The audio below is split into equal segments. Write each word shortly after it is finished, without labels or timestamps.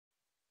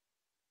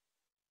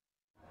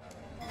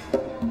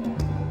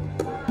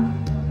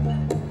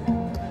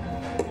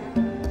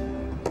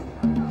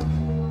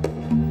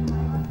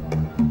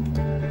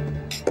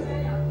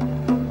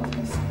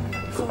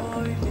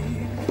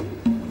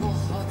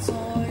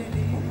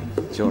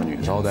就是女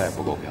招待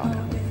不够漂亮。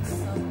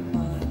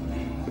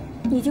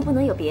你就不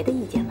能有别的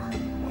意见吗？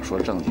我说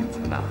正经的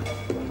呢，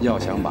要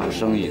想把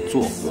生意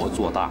做活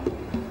做大，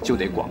就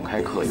得广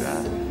开客源。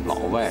老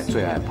外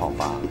最爱泡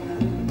发，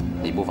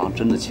你不妨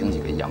真的请几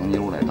个洋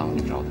妞来当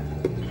女招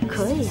待。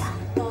可以呀，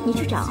你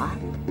去找啊，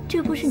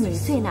这不是你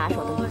最拿手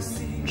的吗？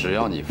只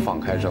要你放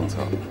开政策，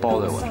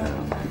包在我身上。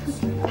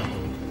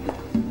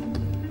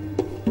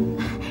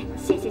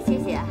谢谢谢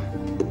谢，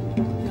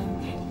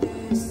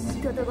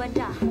多多关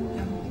照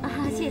啊，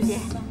谢谢。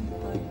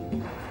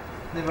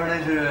那边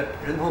那是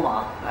人头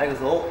马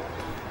XO，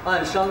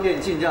 按商店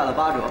进价的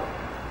8折。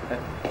哎，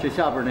这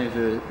下边那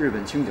是日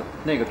本清酒，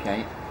那个便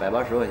宜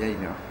，180块钱一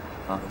瓶，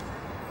啊。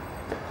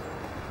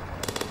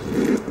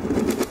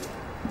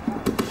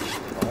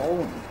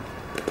哦，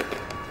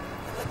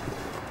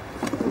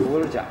不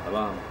会是假的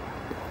吧？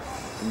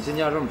怎么进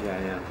价这么便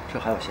宜啊？这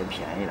还有嫌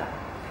便宜的？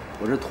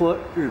我这托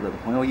日本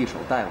朋友一手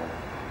带过来，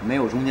没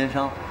有中间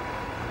商。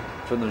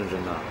真的是真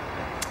的。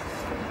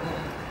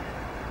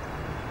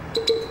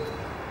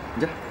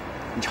你这，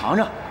你尝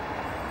尝，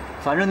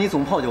反正你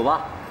总泡酒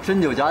吧，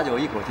真酒假酒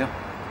一口清。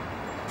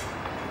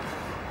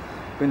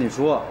跟你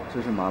说，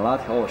这是马拉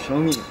挑我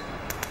生意，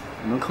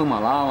你能坑马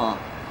拉吗？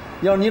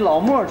要是你老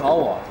莫找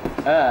我，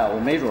哎，我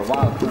没准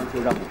挖个坑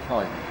就让你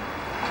跳进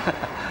去。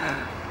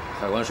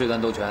海关税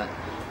单都全。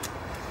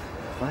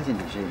发现你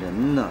这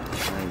人呢，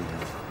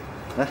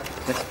哎呀，来，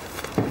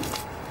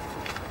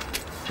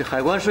这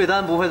海关税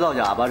单不会造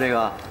假吧？这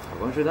个海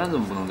关税单怎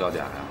么不能造假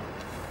呀？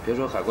别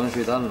说海关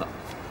税单了，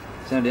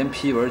现在连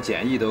批文、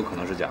检疫都有可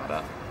能是假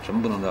的，什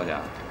么不能造假？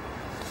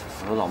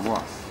我说老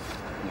莫，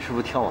你是不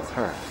是挑我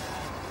刺儿啊？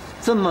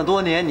这么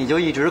多年你就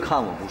一直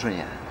看我不顺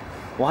眼，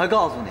我还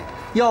告诉你，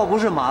要不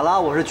是马拉，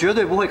我是绝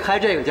对不会开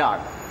这个价的。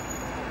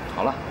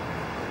好了，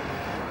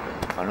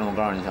反正我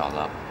告诉你小子，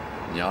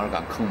你要是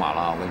敢坑马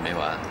拉，我跟你没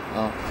完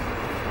啊！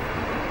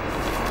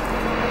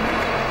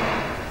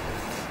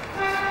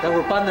待会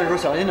儿搬的时候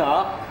小心点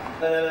啊！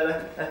来，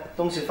哎，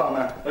东西放那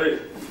儿。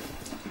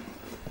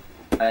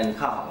哎，你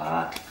看好了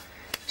啊，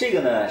这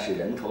个呢是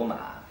人头马，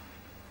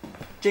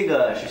这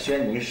个是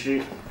轩尼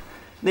诗，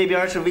那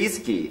边是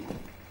whisky，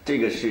 这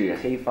个是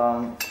黑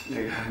方。那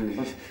个你，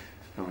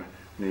等会儿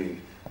那个，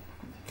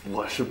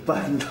我是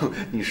班头，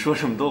你说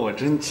这么多我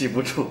真记不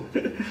住。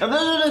啊，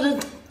不，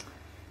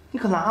你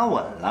可拿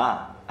稳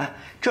了。哎，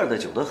这儿的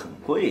酒都很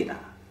贵的，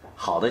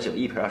好的酒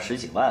一瓶要10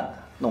几万的，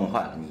弄坏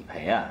了你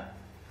赔啊。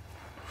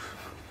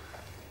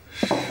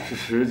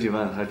10几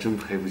万还真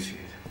赔不起。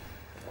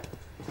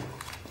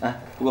哎，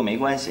不过没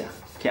关系啊，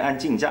可以按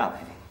进价赔。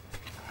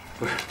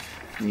不是，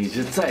你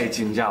这再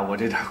进价，我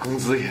这点工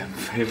资也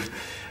赔不。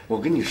我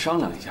跟你商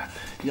量一下，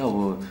要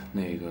不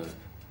那个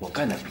我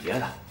干点别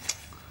的。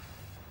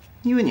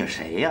你以为你是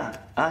谁呀？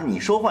啊，你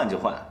说换就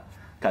换，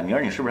赶明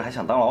儿你是不是还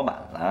想当老板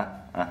了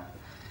啊？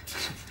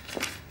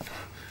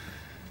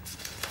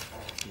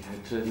你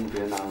还真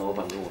别拿老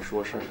板跟我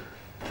说事儿。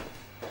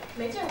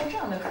没见过这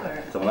样的客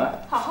人。怎么了？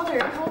好好的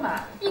人头马，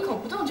一口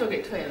不动就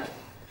给退了，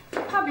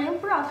怕别人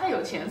不知道他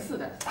有钱似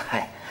的。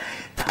嗨，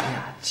咱们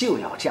呀就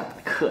要这样的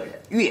客人，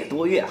越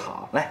多越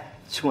好。来，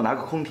去给我拿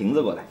个空瓶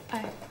子过来。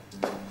哎。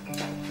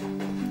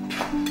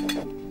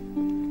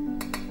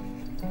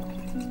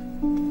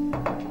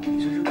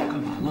你这是干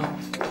嘛呢？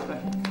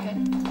哎，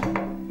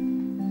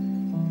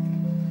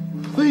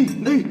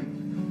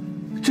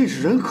这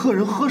是客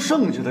人喝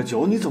剩下的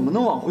酒，你怎么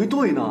能往回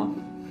兑呢？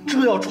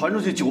这要传出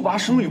去，酒吧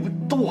生意不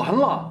都完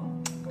了？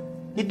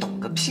你懂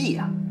个屁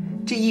呀！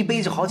这一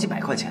杯就好几百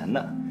块钱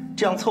呢，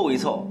这样凑一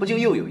凑，不就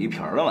又有一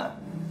瓶了吗？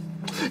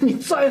你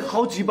再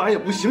好几百也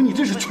不行，你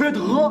这是缺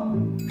德！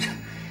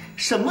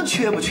什么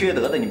缺不缺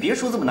德的？你别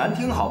说这么难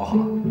听好不好？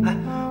哎，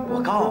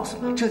我告诉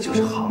你，这就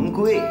是行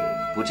规，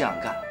不这样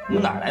干，我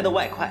们哪来的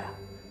外快啊？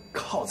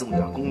靠这么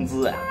点工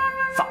资啊，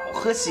早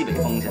喝西北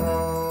风去了。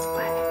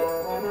哎，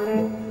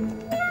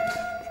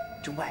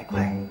这外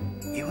快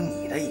也有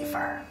你的一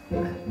份儿。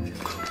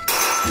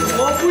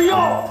我不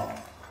要！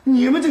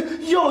你们这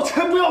要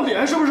钱不要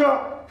脸是不是？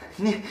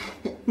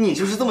你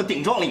就是这么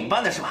顶撞领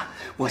班的是吧？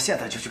我现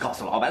在就去告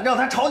诉老板，让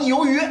他炒你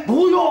鱿鱼。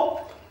不用，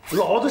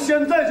老子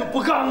现在就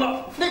不干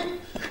了。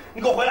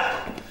你给我回来！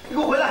你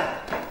给我回来！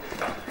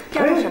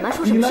张罗什么？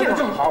说什么事你来的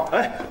正好。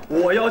哎，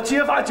我要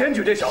揭发检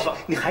举这小子。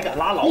你还敢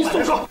拉老板？你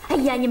松手！哎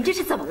呀，你们这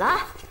是怎么了？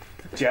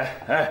姐，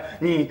哎，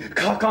你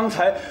看刚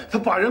才他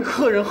把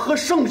客人喝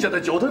剩下的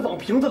酒，他往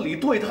瓶子里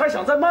兑，他还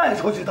想再卖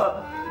出去。他，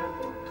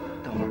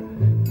等会儿，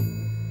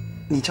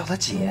你叫他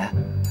姐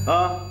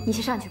啊？你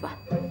先上去吧。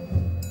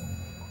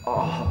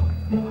啊！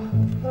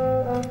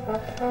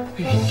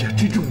哎呀，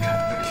这种人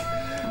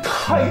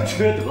太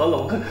缺德了！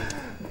我看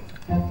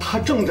他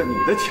挣着你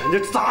的钱，这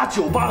砸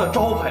酒吧的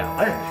招牌啊！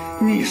哎，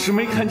你是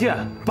没看见，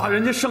把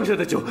人家剩下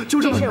的酒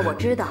就这么……这事我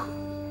知道。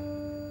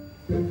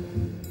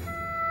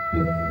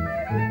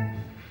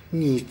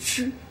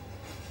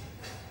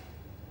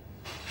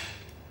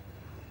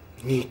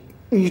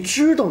你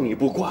知道你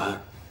不管，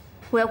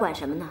我要管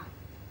什么呢？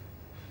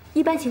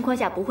一般情况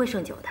下不会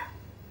剩酒的，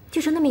就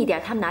剩那么一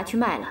点，他们拿去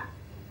卖了，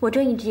我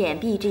睁一只眼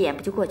闭一只眼，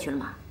不就过去了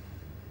吗？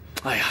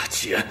哎呀，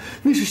姐，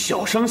那是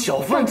小商小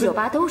贩。干酒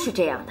吧都是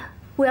这样的，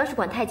我要是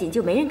管太紧，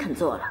就没人肯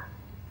做了。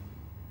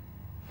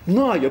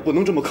那也不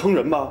能这么坑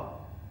人吧？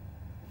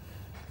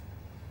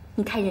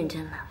你太认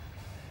真了，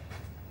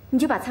你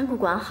就把仓库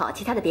管好，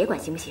其他的别管，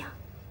行不行？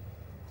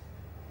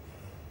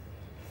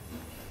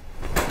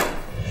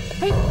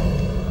哎，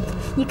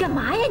你干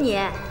嘛呀你？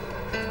哎，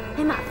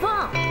马峰，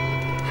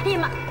哎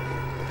呀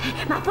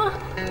马峰，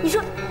你说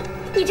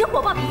你这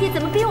火爆脾气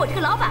怎么比我这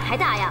个老板还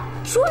大呀？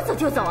说走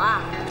就走啊！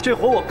这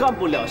活我干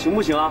不了，行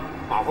不行啊？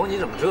马峰，你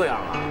怎么这样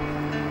啊？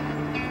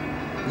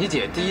你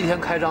姐第一天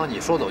开张，你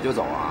说走就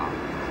走啊？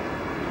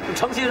你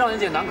诚心让你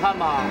姐难堪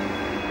吗？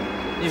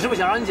你是不是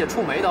想让你姐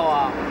触霉头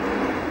啊？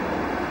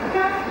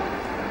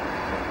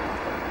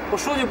我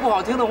说句不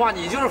好听的话，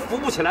你就是扶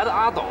不起来的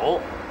阿斗。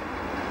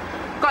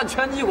干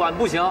拳击馆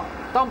不行，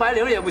当白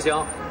领也不行，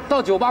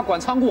到酒吧管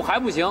仓库还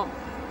不行，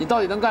你到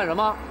底能干什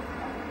么？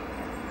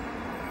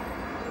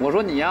我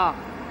说你呀，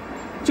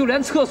就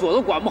连厕所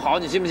都管不好，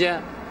你信不信？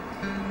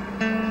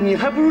你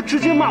还不如直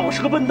接骂我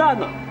是个笨蛋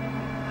呢。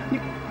你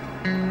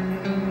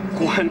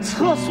管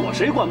厕所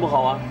谁管不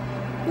好啊？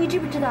你知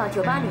不知道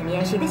酒吧里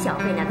面谁的小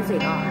费拿的最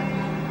高啊？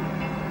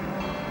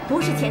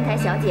不是前台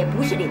小姐，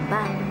不是领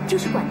班，就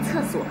是管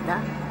厕所的。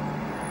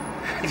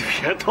你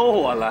别逗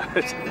我了。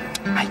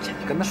哎呀，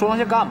你跟他说那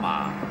些干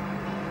嘛？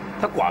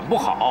他管不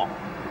好，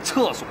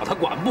厕所他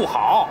管不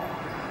好。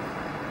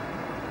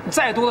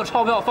再多的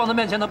钞票放他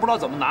面前，他不知道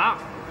怎么拿。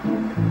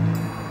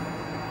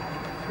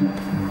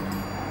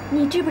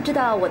你知不知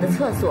道我的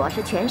厕所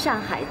是全上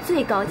海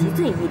最高级、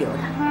最一流的？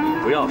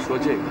不要说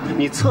这个，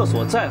你厕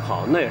所再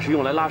好，那也是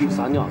用来拉屎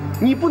撒尿的，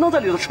你不能在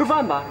里头吃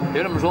饭吧？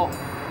别这么说，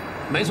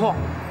没错，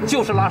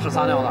就是拉屎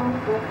撒尿的。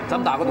咱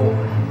们打个赌，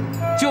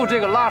就这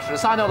个拉屎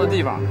撒尿的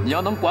地方，你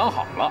要能管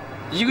好了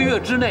，1个月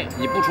之内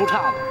你不出岔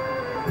子。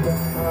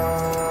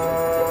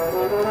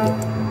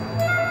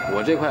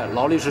我这块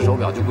劳力士手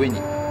表就归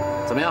你，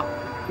怎么样？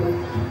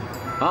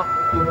啊？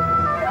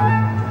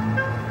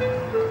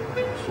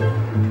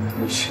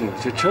你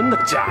这真的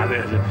假的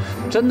呀？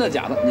这真的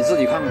假的？你自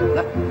己看看。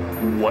来，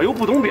我又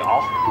不懂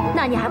表。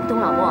那你还不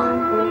懂老莫？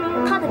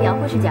他的表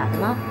会是假的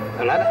吗？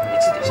来，你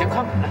自己先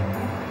看看来。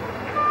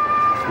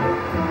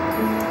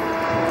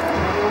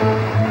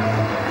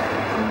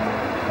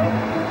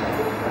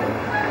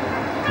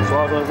说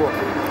话算数。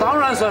当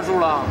然算数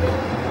了。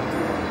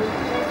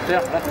这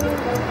样，来，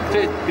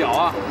这表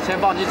啊，先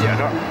放你姐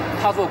这儿，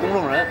她做公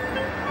证人，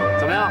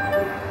怎么样？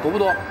赌不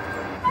赌？来。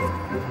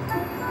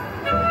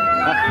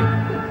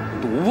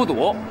赌不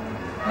赌？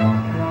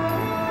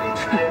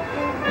谁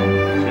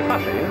怕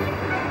谁呀？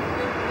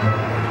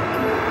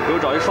给我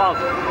找一刷子。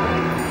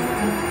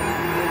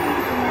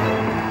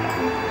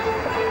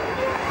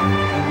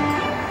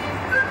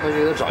快去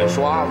给他找一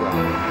刷子。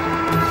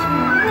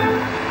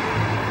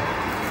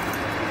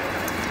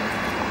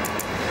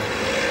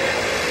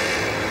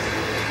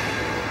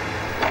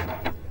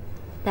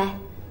来，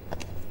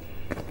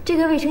这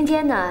个卫生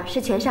间呢是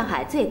全上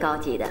海最高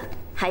级的，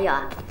还有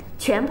啊。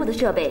全部的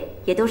设备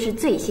也都是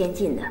最先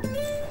进的。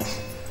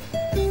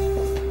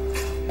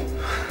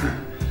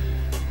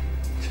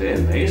这也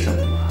没什么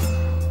嘛。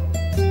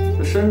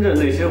那深圳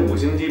那些5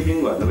星级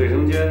宾馆的卫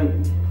生间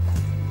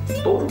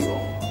都这么高。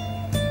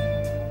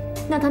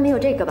那他没有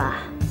这个吧？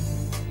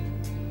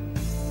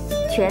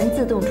全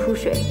自动出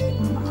水。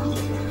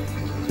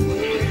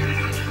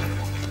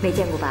没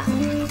见过吧？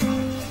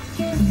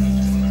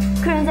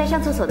客人在上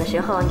厕所的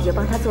时候，你就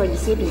帮他做一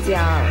些比较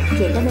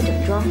简单的整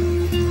装。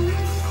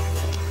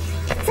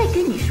在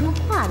跟你说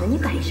话呢，你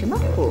摆什么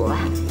火啊？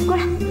过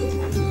来。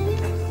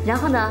然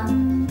后呢，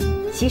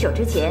洗手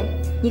之前，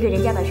你给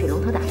人家把水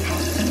龙头打开，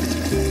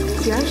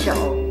洗完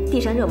手递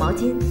上热毛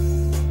巾，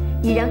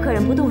以让客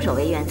人不动手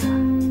为原则。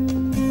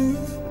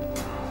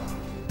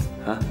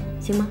啊，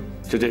行吗？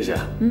就这些？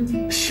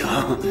行，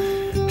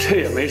这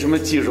也没什么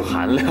技术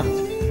含量。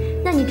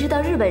那你知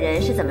道日本人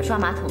是怎么刷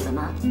马桶的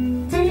吗？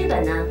在日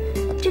本呢，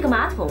这个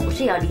马桶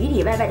是要里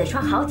里外外的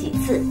刷好几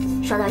次，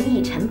刷到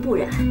一尘不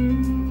染。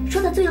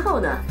说到最后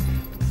呢，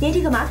连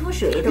这个马桶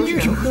水都是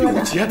能喝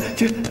的。姐，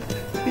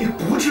哎呀，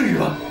不至于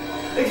吧？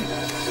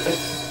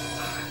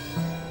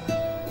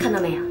看到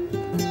没有？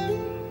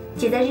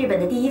姐在日本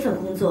的第一份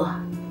工作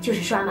就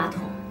是刷马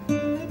桶，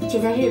姐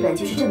在日本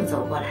就是这么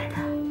走过来的。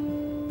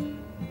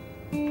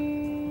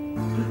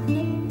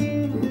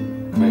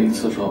每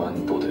次刷完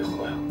你都得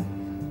喝呀？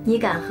你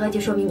敢喝，就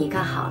说明你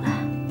干好了。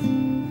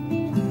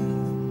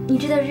你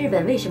知道日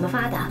本为什么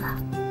发达吗？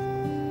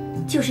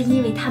就是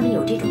因为他们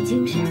有这种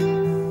精神。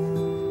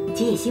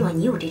姐也希望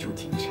你有这种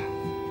精神。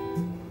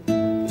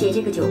姐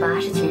这个酒吧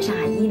是全上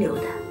海一流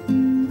的，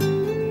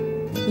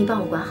你帮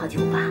我管好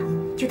酒吧，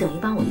就等于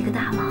帮我一个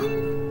大忙。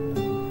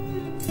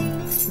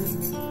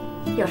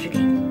钥匙给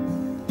你，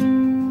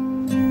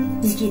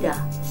你记得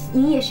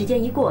营业时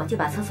间一过就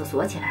把厕所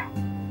锁起来，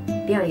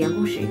别让员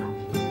工使用。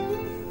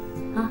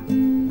啊。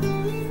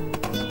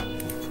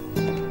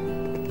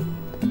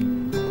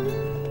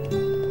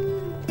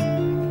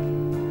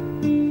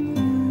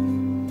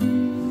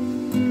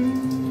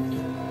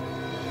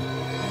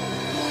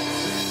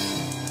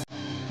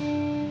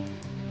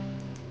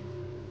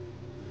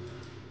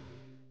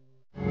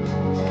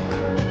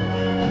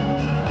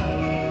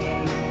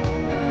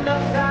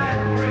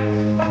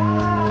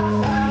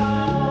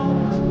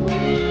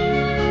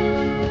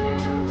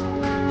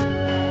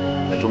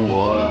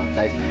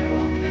待几年了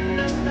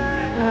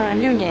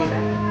？6年了。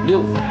6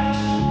年。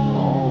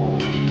哦，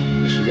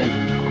时间挺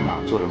长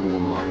的。做什么工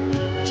作？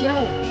跳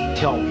舞。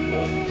跳舞。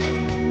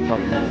跳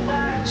什么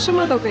舞？什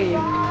么都可以。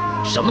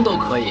什么都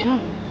可以。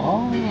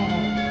哦。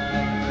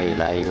可以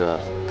来一个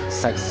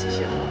sexy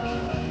些的。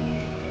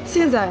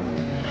现在。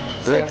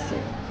对。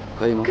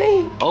可以吗？可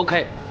以。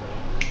OK。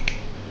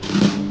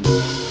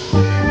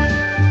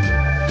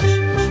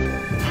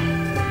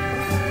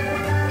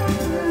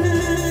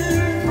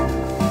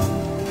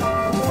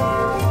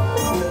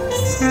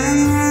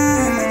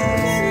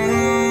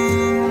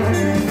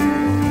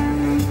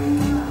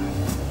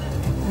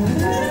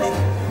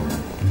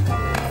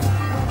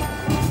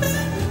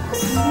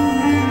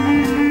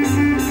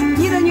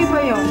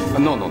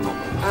No， 普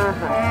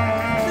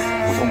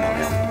通朋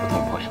友。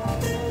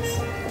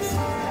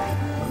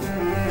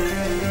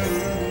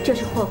这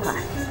是货款，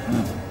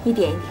你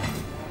点一点。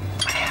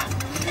哎呀，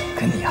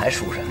跟你还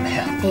数什么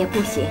呀？哎呀，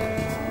不行，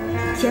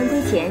钱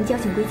归钱，交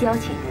情归交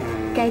情，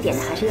该点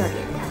的还是要点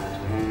的。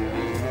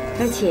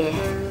而且，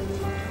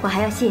我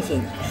还要谢谢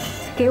你，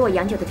给我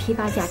洋酒的批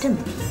发价这么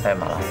低。哎，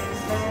马拉，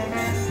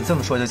你这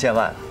么说就见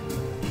外了。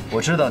我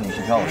知道你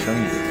是找我生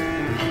意，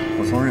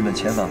我从日本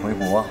遣返回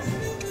国。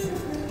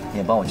你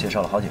也帮我介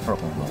绍了好几份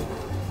工作，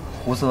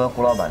胡思文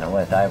胡老板那我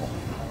也待过，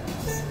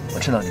我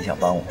知道你想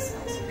帮我，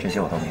这些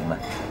我都明白。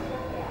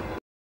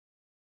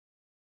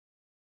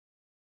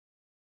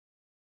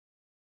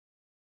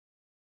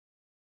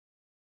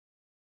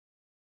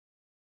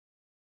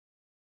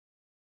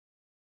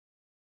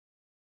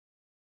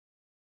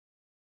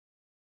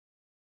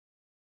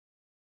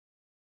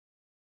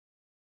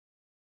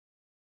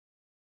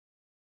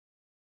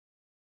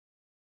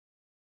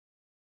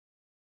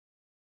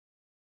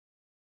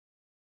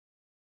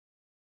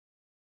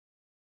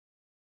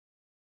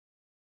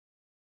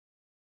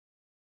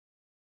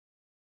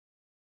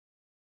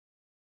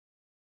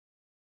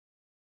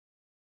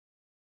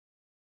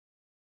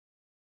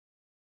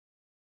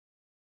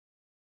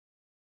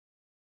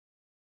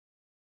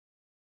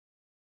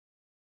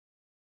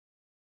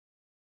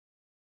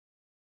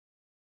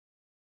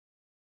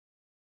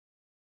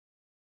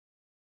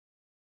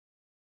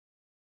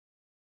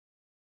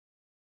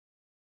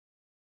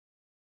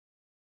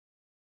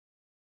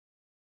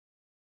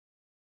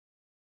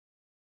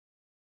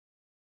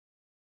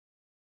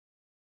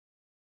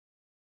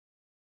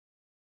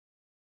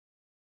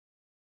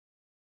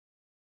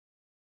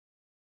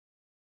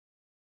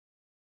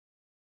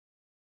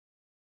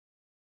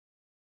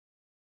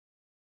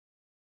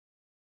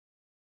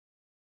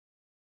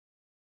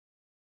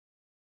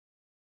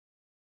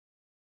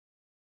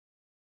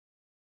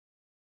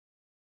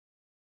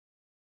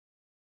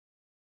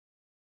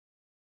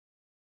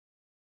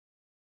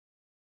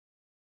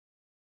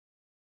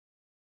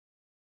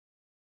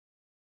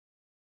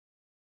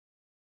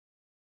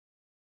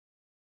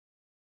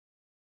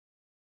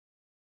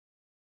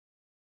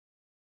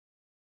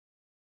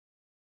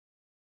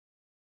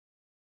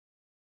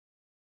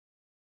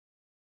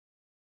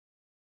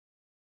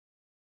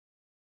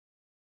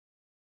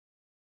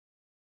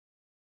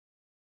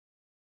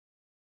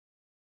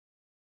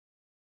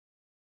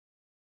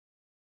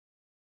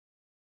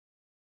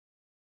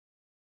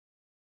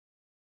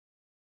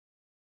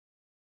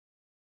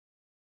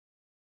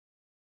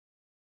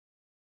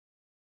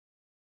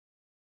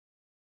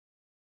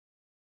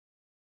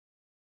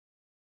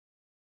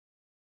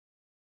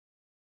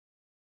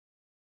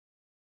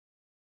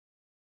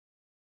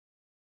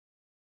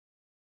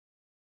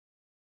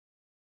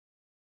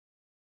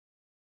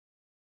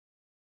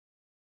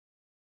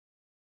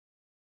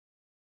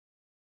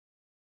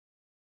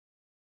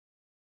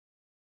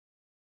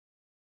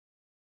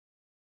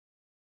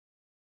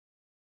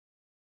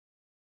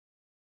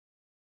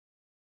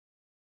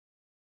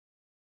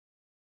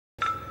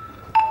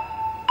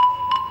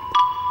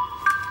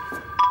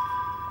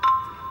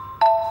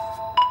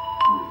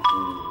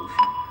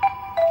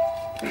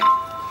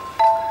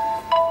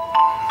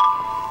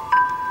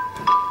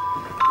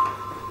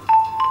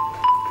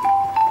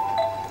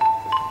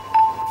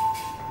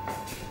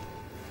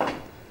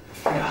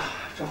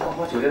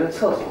酒店的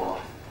厕所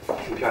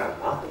挺漂亮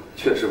的啊，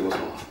确实不错。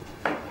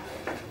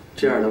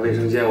这样的卫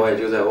生间我也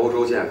就在欧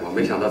洲见过，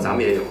没想到咱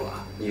们也有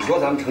了。你说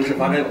咱们城市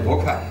发展有多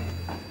快？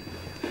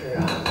是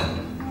啊。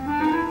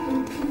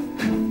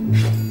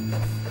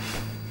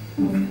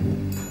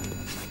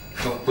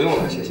不用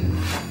了，谢谢。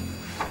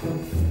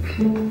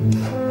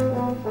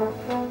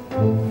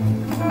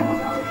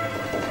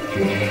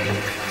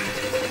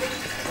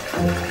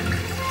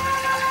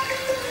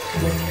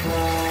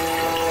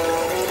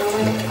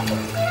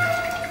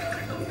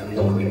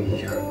都回避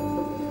一下。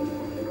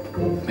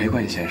没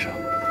关系，先生，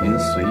您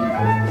随意。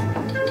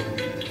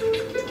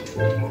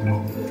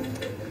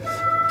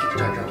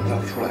站这儿，要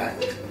不出来，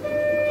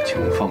请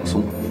放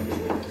松。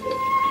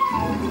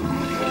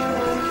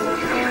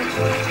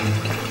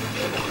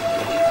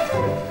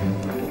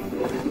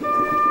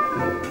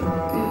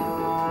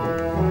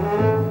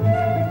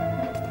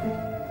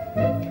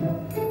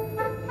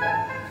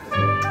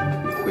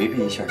回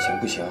避一下行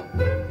不行？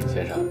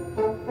先生，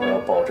我要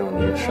保证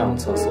您上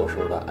厕所时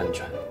候的安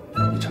全。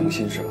你诚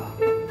心是吧？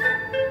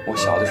我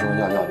小的时候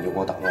尿尿你就给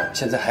我捣乱，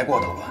现在还给我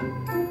捣乱。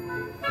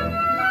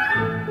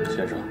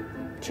先生，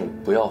请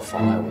不要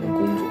妨碍我的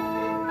工作。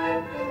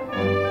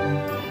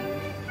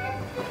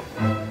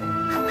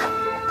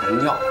不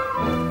尿。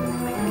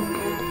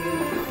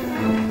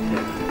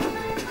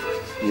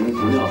您不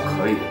尿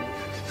可以。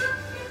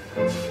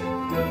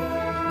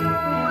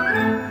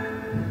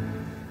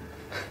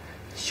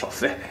小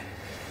费。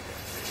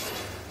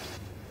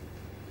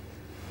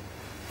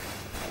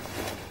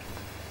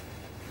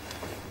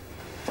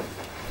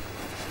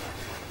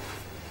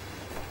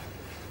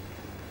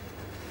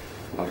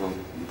老周，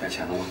你带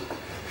钱了吗？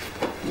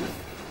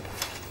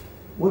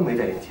我也没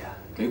带零钱。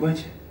没关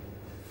系，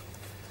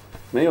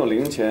没有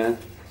零钱，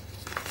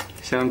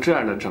像这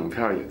样的整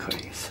票也可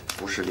以。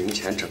不是零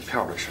钱整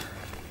票的事儿，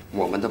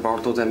我们的包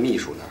都在秘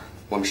书那儿，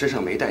我们身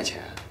上没带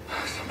钱。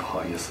不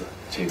好意思，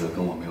这个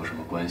跟我没有什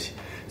么关系，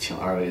请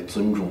二位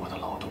尊重我的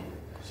劳动，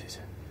谢谢。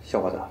小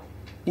伙子，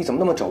你怎么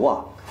那么轴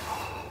啊？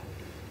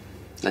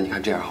那你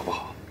看这样好不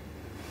好？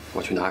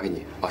我去拿给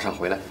你，马上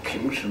回来。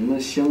凭什么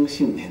相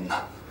信您呢？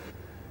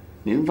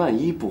您万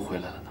一不回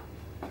来了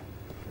呢？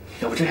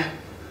要不这样，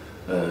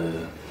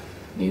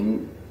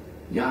您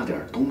压点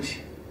东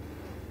西，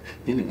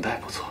您领带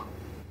不错。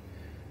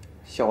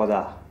小伙子，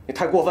你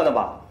太过分了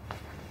吧？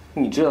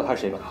你知道他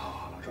是谁吗？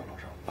好，老周。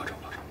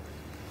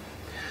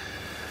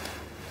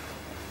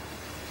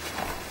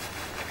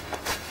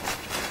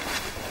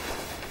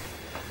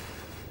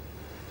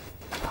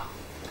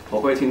我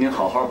会替您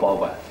好好保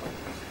管。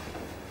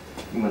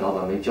你们老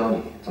板没教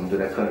你怎么对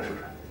待客人，是不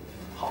是？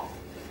好，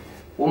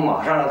我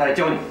马上让他来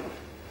教你。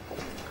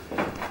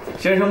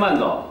先生慢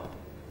走。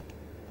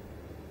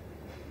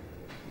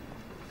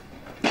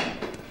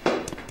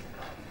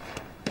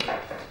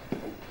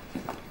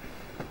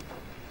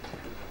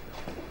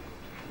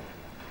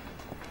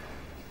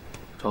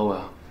找我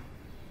呀？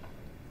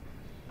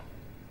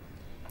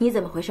你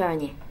怎么回事啊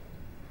你？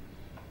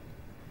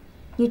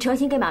你诚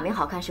心给马明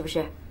好看是不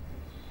是？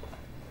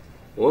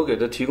我给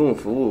他提供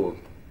服务，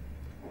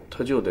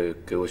他就得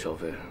给我小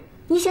费。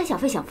你想小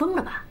费想疯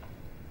了吧？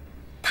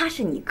他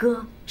是你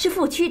哥，是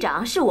副区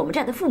长，是我们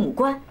这儿的父母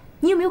官，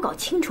你有没有搞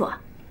清楚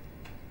啊？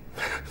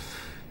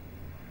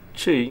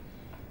这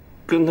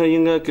跟他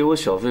应该给我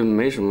小费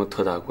没什么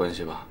特大关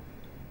系吧？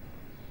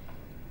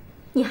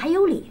你还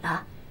有理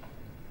了？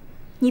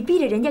你逼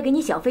着人家给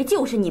你小费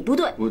就是你不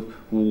对。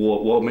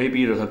我没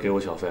逼着他给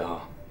我小费啊。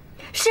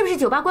是不是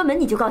酒吧关门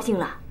你就高兴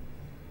了？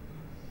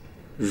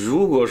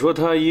如果说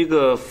他一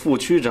个副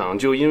区长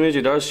就因为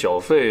这点小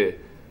费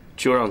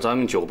就让咱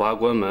们酒吧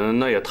关门，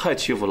那也太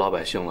欺负老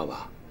百姓了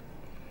吧？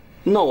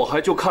那我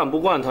还就看不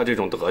惯他这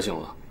种德行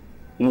了，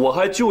我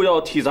还就要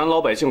替咱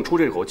老百姓出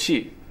这口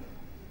气，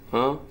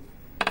啊！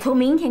从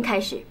明天开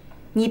始，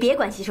你别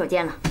管洗手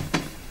间了。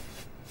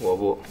我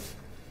不，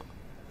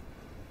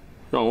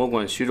让我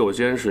管洗手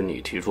间是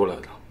你提出来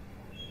的，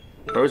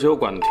而且我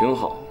管得挺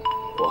好，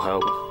我还要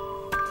管。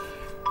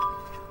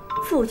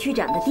副区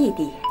长的弟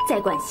弟在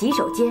管洗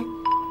手间，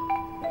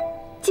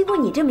经过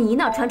你这么一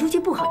闹，传出去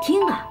不好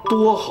听啊！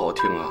多好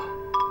听啊！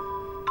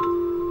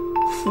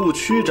副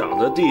区长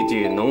的弟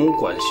弟能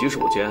管洗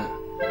手间，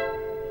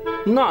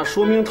那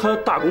说明他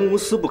大公无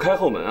私，不开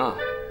后门啊，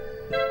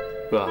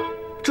是吧？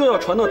这要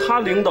传到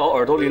他领导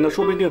耳朵里，那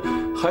说不定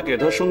还给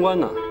他升官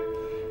呢。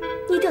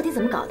你到底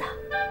怎么搞的？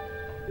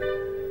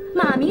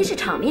马明是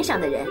场面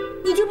上的人，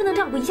你就不能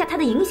照顾一下他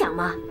的影响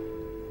吗？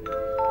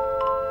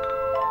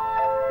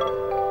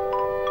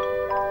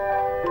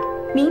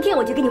明天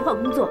我就给你换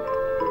工作，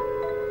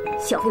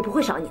小费不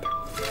会少你的。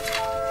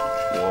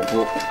我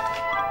不，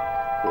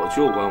我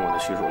就管我的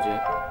洗手间。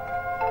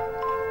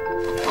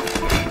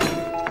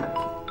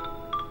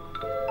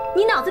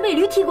你脑子被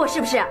驴踢过是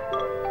不是？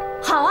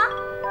好啊，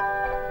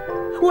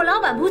我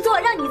老板不做，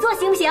让你做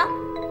行不行？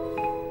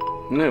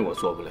那我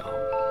做不了，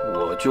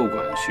我就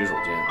管洗手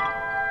间。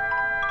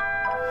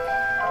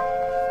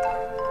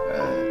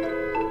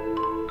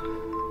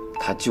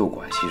他就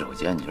管洗手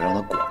间，你就让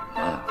他管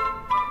嘛。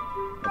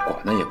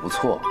管的也不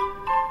错，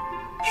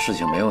事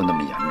情没有那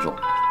么严重，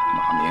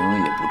马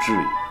明也不至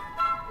于。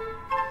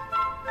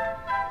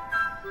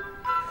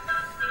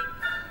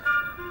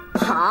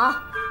好，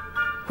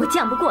我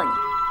犟不过你，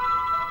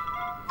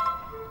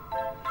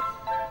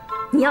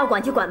你要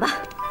管就管吧。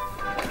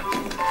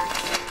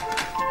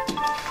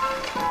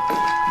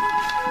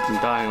你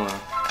答应了？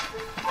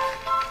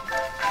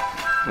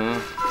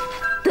嗯。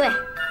对。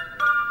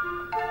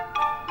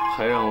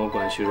还让我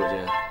管洗手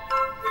间？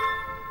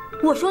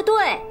我说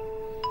对。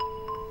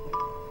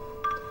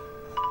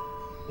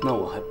那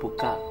我还不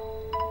干。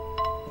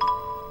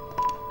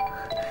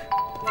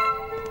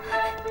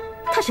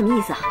他什么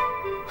意思啊？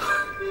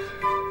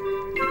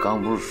你刚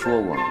不是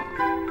说过了吗？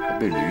他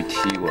被驴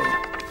踢过了。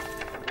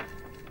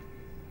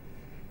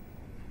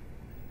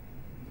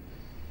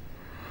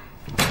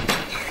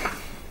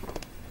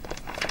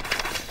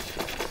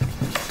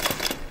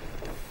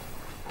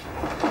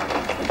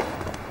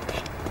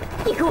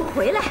你给我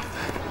回来！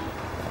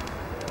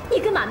你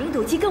跟马明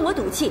赌气，跟我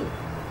赌气，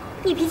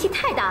你脾气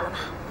太大了吧？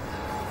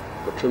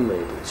我真没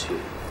赌气。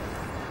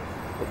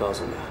我告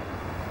诉你，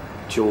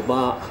酒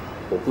吧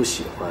我不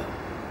喜欢，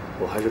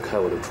我还是开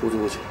我的出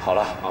租去。好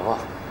了，老婆，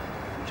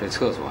这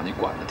厕所你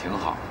管得挺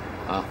好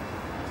啊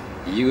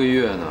，1个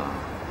月呢，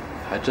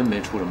还真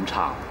没出什么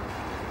岔子。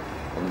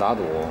我们打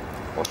赌，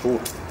我输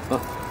了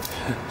啊，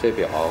这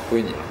表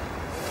归你了。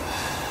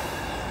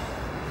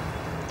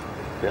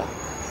不要，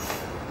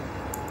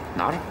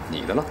拿着，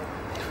你的了。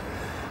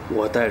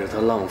我带着它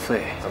浪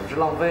费。怎么是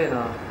浪费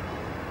呢？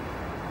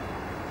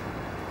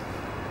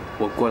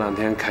我过2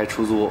天开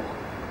出租，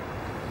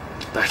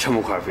带这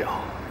么块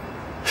表，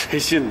谁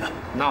信呢？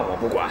那我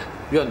不管，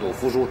愿赌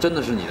服输，真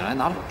的是你的，来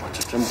拿着。我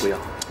这真不要。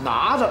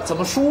拿着，怎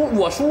么输？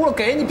我输了，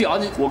给你表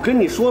你。我跟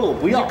你说了，我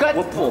不要。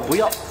我不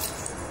要。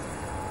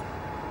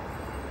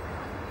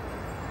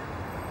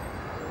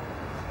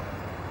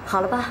好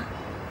了吧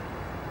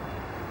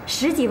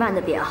，10几万的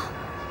表，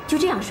就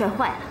这样摔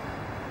坏了。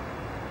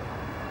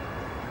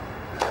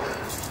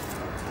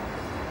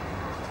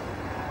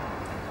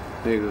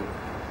那个，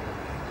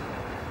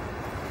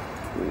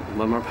我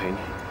慢慢赔你。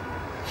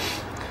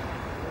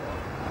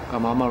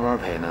干嘛慢慢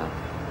赔呢？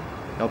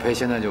要赔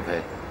现在就赔。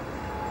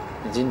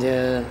你今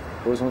天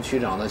不是从区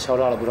长那敲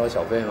诈了不少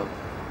小费吗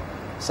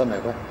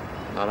？300块，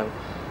拿来吧。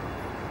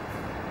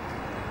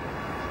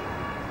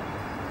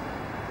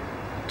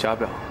假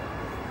表。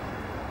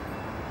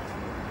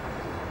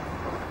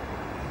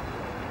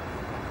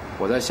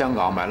我在香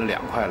港买了2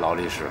块劳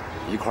力士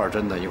，1块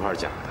真的，1块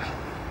假的。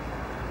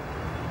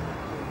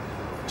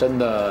真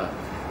的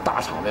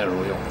大场面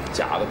如用，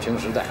假的平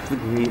时戴。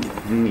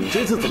你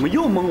这次怎么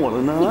又蒙我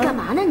了呢？你干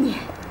嘛呢你？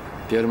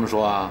别这么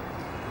说啊！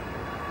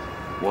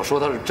我说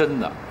它是真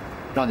的，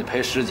让你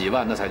赔10几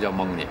万，那才叫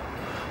蒙你。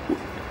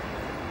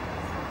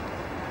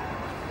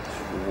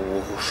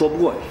我说不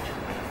过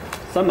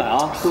你，300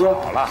啊，是不是？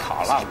好了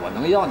好了，我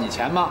能要你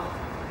钱吗？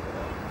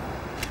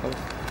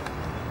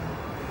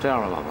这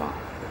样吧，老婆，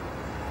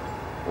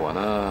我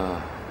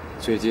呢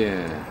最近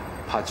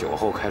怕酒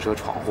后开车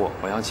闯祸，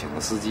我想请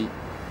个司机。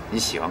你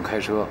喜欢开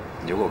车，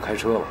你就给我开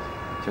车吧，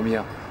行不行？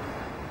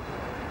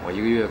我1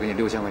个月给你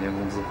6000块钱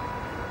工资，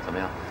怎么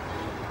样？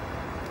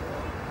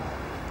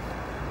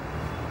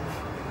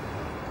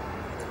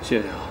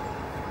谢谢啊。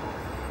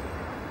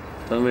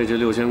单位这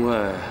6000块，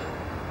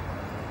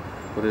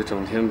我得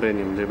整天被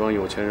你们这帮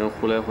有钱人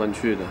呼来唤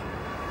去的，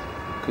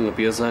跟个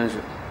瘪三似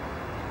的。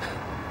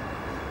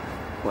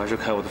我还是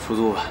开我的出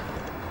租吧。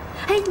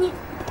哎，你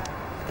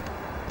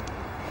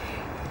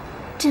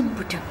真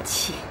不争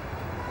气！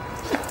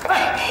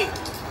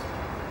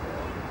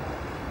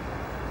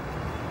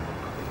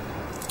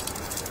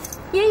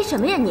揶揄什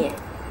么呀你？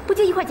不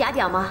就1块假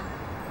表吗？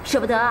舍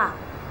不得啊？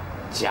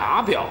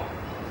假表？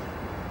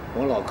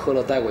我老科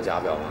勒戴过假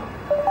表吗？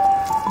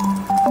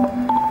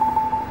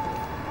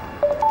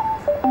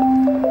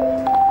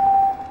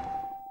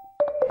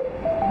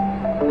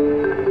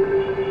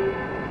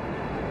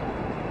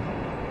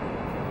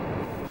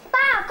爸，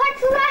快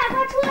出来，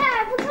快出来，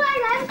不出来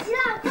来不及了，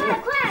快，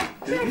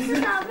快吃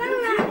早饭了。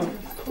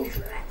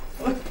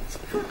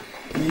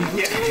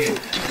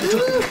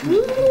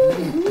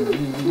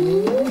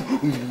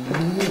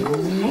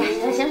哎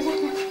呀，行了行了，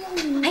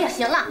哎呀，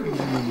行了。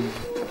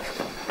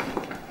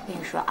跟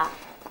你说啊，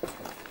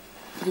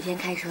第1天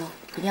开车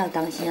一定要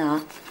当心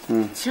啊，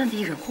千万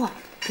别惹祸，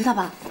知道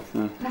吧？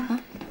来啊，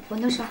馄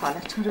饨烧好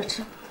了，趁热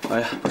吃。哎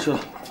呀，不吃了。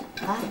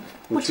啊，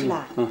不吃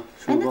了？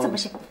哎，那怎么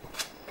行？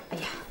哎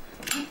呀，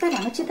带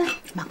2个鸡蛋。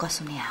妈告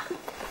诉你啊，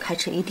开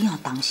车一定要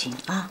当心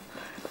啊，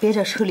别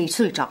在车里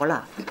睡着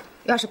了，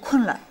要是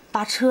困了，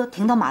把车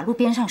停到马路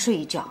边上睡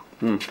一觉。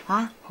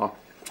啊，好，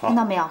听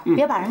到没有？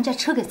别把人家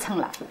车给蹭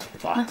了。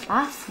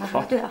啊，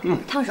好，对啊，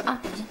烫手啊，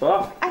走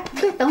啊。哎，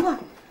对，等会儿，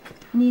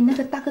你那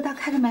个大哥大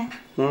开了没？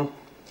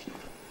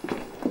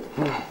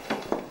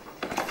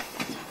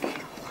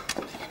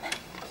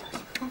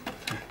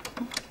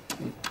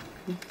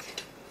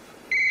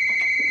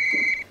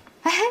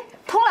哎，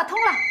通了，通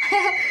了。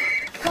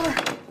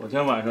昨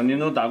天晚上您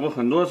都打过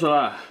很多次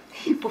了。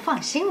不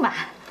放心嘛。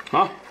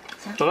好，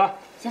走了。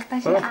行，当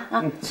心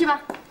啊，去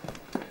吧。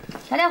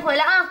早点回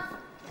来啊。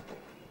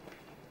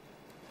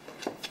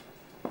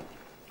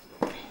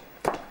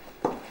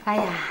哎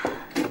呀，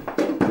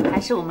还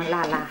是我们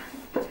拉拉，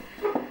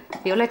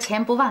有了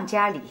钱不忘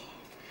家里，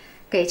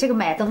给这个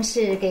买东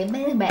西，给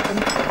妹妹买东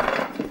西。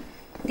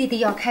弟弟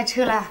要开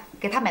车了，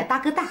给他买大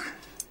哥大。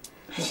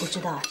你不知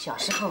道，小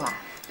时候啊，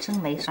真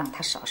没让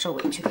他少受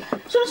委屈。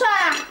顺顺，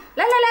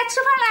来，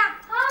吃饭啦！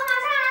好，马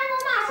上来，我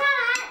马上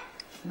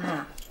来。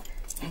妈，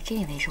你还真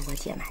以为是我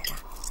姐买的？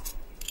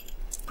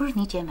不是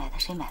你姐买的，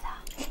谁买的？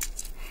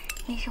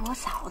那是我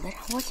嫂子让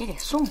我姐给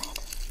送来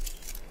的。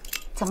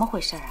怎么回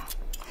事啊？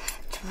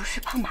这不是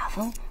怕马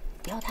蜂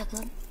不要大哥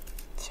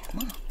钱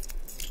吗？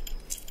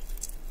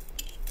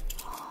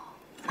哦，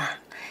妈，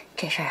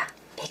这事儿啊，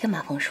别跟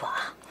马蜂说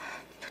啊，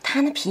就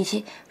他那脾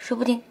气，说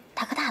不定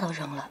大哥大都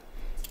扔了，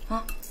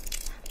啊。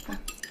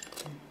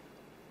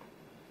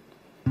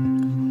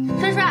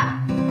顺顺。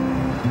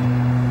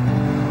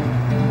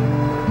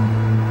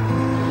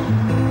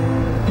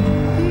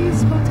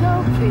Please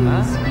hotel,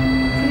 please.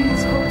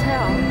 Please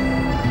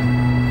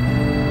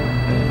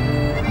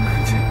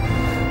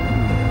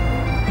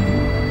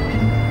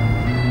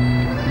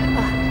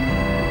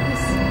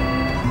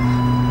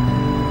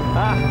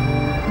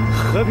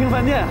和平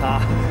饭店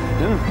哈。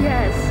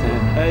Yes。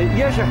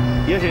也是。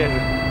也是。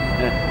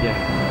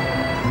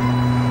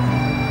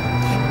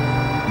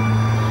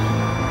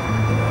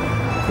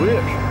我也是。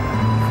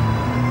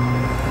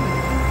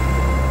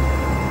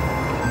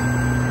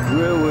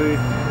Railway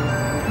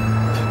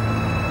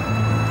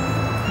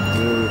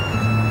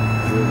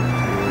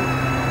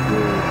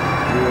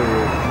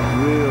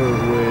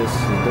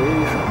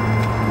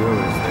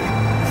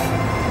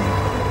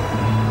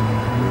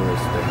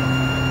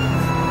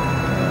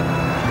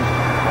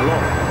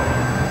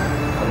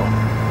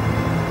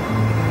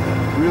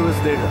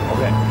station。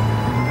OK。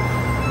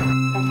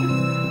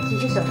举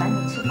着手赶紧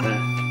吃饭。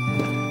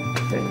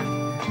对。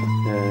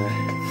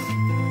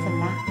怎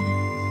么了？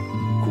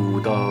鼓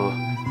到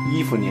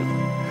衣服拧。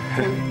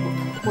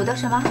鼓到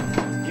什么？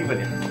衣服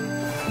拧。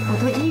鼓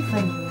到衣服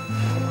拧。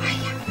哎呀，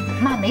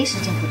妈没时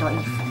间鼓到衣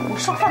服，我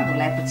烧饭都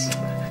来不及。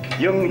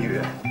英语，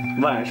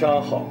晚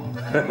上好。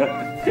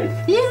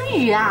英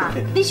语啊？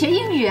你学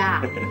英语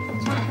啊？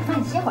妈，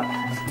你歇会儿吧。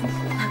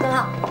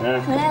大哥，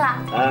回来了。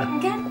你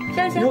看，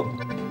香不香？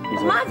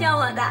我妈教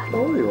我的。哦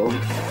呦。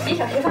洗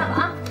手吃饭吧啊。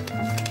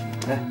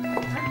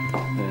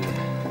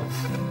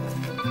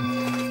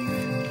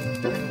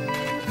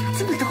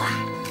这么多啊！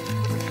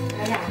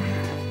哎呀，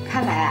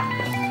看来啊，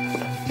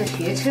这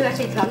学车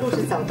这条路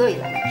是走对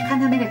了。看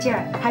他那个劲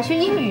儿，还学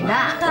英语呢。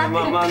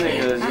妈，那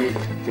个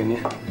给您。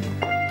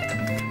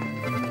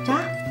啥？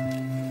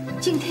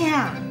今天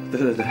啊？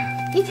对。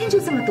一天就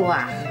这么多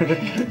啊？哎呀，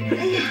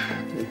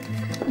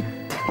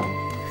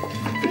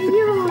哎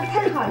呦，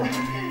太好了！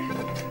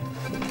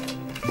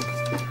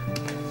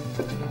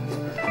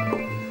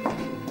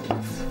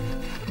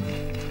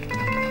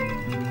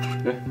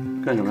哎，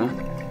干什么呀？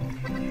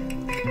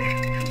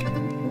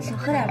你少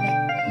喝点呗。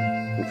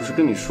我不是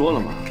跟你说了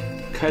吗？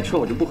开车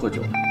我就不喝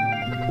酒了。哎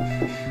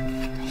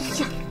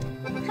呀，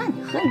让你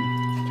喝你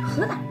就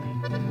喝点呗。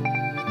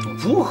我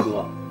不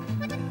喝。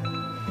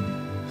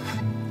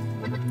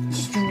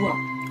猪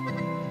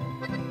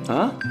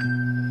啊！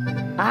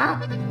啊！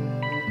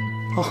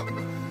哦，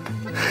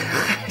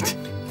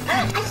哎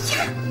呀，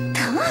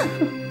疼！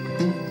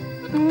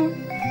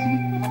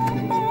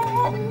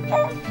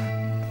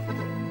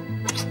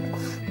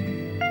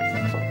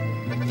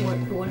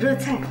我热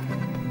菜。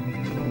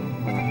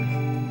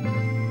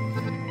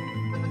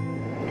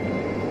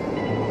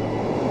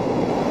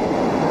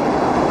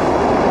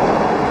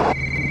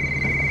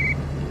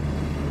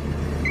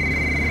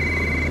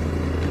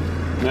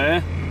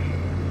喂。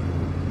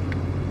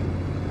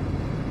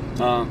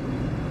啊，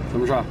什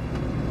么事儿？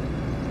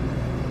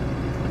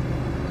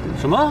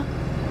什么？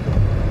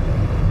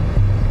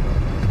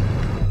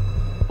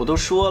我都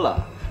说了，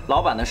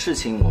老板的事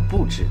情我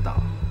不知道。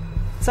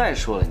再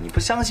说了，你不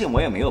相信我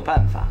也没有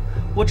办法，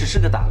我只是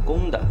个打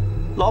工的，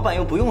老板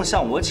又不用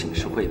向我请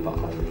示汇报。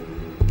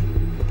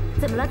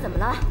怎么了？怎么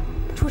了？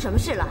出什么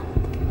事了？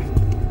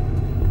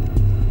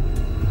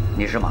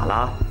你是马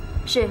拉？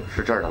是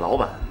这儿的老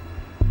板。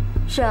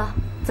是啊，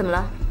怎么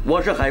了？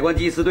我是海关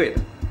缉私队的。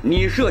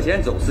你涉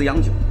嫌走私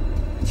洋酒，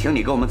请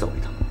你跟我们走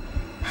一趟。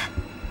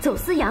走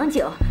私洋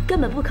酒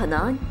根本不可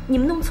能，你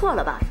们弄错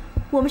了吧？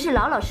我们是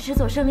老老实实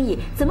做生意，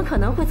怎么可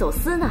能会走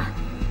私呢？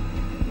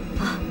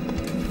啊，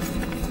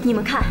你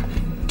们看，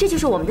这就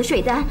是我们的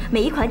税单，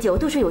每一款酒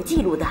都是有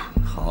记录的。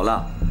好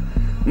了，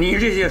你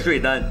这些税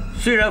单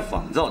虽然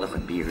仿造的很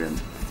逼人，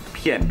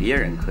骗别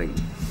人可以，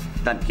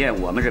但骗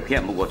我们是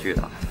骗不过去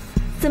的。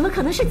怎么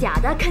可能是假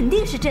的？肯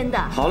定是真的。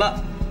好了，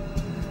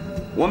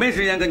我没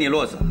时间跟你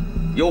啰嗦。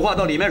有话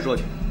到里面说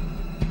去，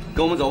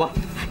跟我们走吧。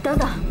等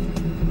等，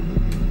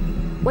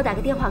我打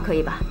个电话可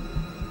以吧？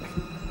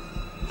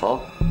好，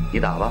你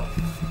打吧。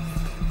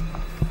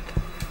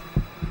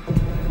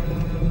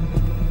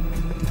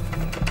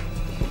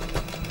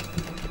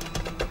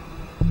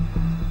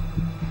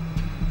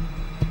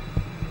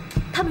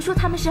他们说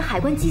他们是海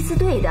关缉私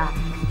队的，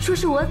说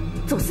是我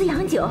走私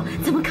洋酒，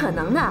怎么可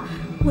能呢？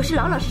我是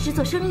老老实实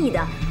做生意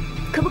的，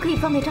可不可以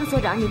方便张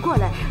所长你过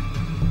来？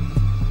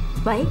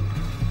喂。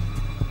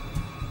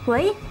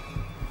喂，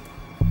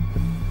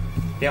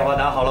电话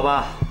打好了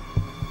吧？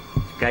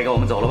该跟我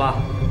们走了吧？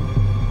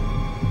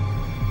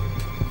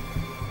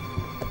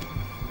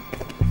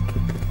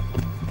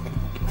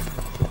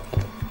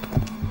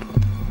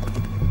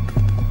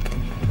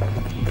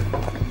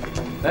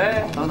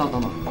哎，等一等，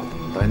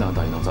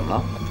怎么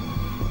了？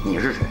你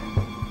是谁？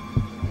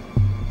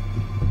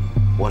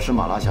我是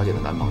马拉小姐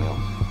的男朋友，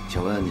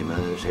请问你们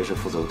谁是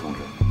负责的同志？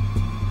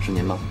是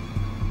您吗？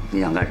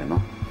你想干什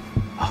么？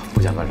啊，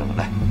不想干什么，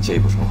来，借一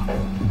步说话。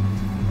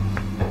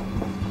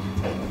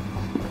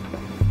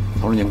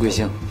同志，您贵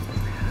姓？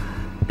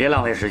别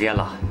浪费时间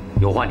了，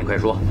有话你快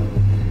说。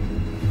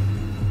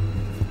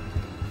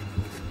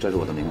这是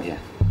我的名片。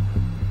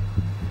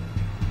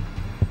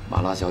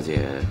马拉小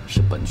姐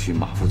是本区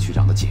马副区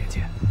长的姐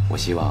姐，我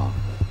希望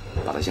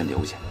把她先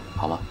留下，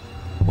好吗？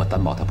我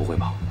担保她不会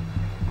跑，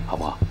好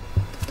不好？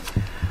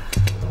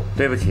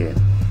对不起，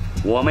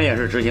我们也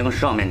是执行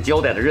上面交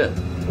代的任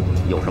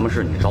务，有什么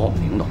事你找我们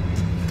领导。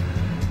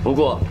不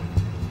过，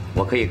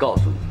我可以告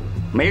诉你，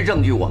没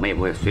证据我们也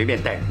不会随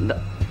便带人的。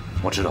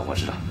我知道，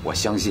我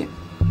相信。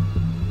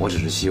我只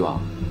是希望，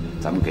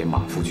咱们给马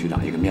副局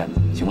长一个面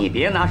子，行吗？你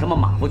别拿什么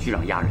马副局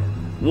长压人，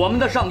我们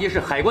的上级是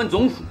海关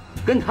总署，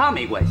跟他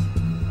没关系。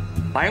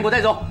把人给我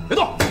带走，别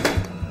动！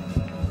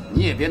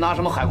你也别拿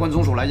什么海关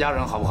总署来压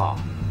人，好不好？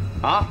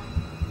啊？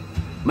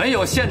没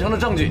有现成的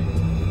证据，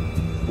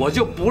我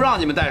就不让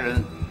你们带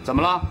人。怎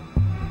么了？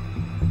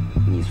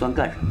你算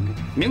干什么的？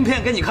名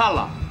片给你看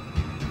了，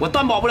我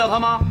担保不了他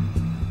吗？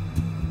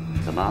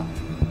怎么？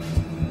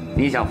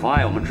你想妨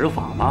碍我们执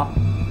法吗？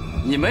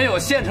你没有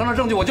现成的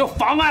证据，我就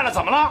妨碍了，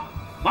怎么了？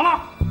完了，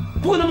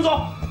不跟他们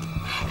走！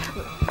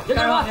干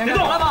什么？别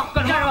动！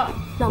干什么？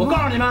我告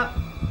诉你们，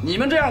你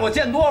们这样我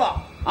见多了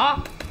啊！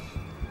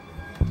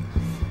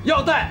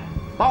要带，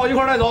把我一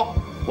块带走。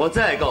我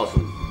再告诉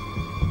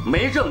你，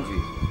没证据，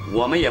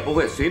我们也不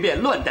会随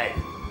便乱带人。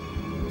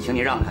请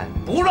你让开。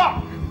不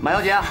让！马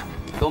小姐，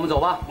跟我们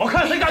走吧。我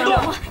看谁敢动！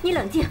老莫，你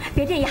冷静，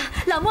别这样。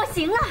老莫，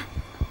行了，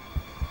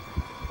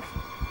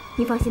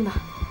你放心吧，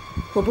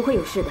我不会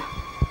有事的。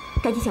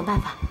赶紧想办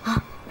法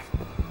啊！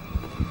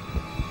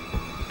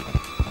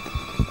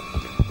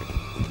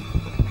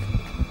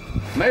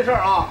没事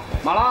啊，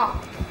马拉，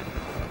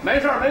没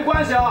事，没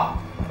关系啊，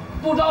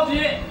不着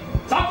急，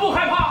咱不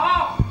害怕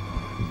啊。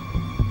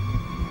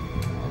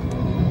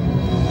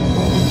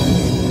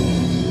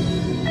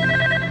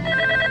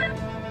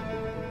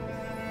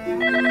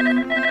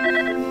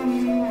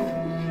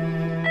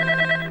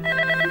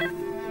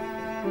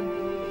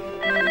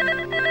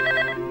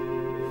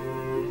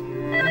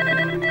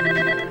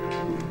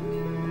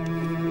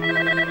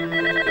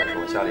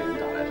家里人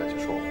打来的，就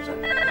说我不在。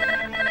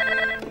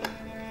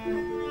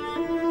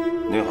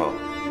您好，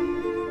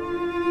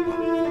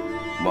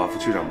马副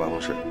局长办公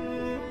室。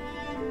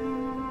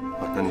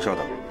那您稍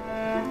等，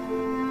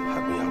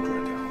还问杨主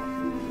任电话。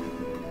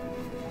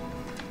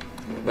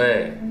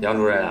喂，杨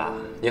主任啊，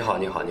你好，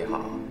你好，你好。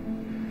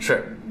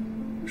是，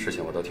事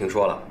情我都听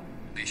说了。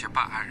那些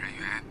办案人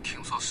员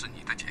听说是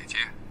你的姐姐，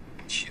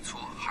起初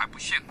还不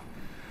信。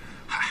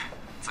唉，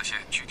这些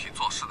具体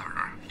做事的人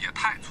也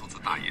太粗枝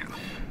大叶了。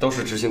都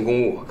是执行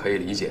公务，可以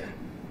理解。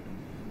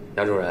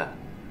杨主任，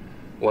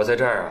我在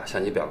这儿啊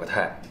向你表个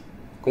态，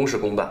公事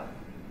公办，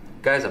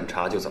该怎么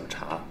查就怎么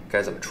查，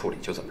该怎么处理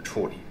就怎么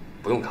处理，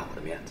不用看我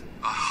的面子。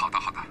好的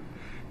好的。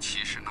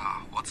其实呢，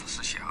我只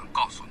是想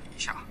告诉你一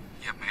下，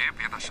也没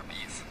别的什么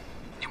意思。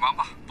你忙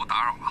吧，不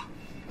打扰了。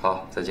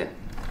好，再见。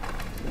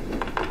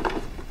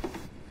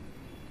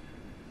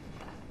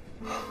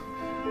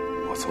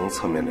我从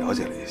侧面了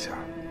解了一下，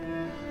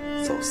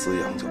走私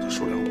洋酒的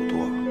数量不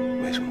多，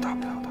没什么大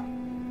不了的。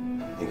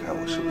你看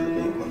我是不是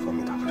跟有关方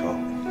面打个招呼？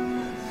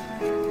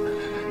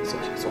坐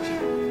下，坐下。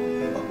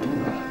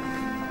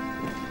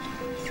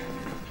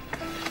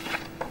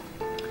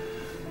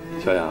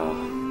小杨，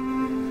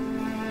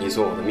你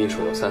做我的秘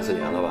书有3、4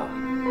年了吧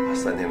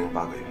？3年0、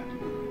8个月。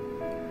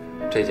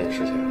这件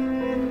事情，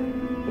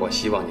我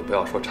希望你不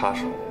要说插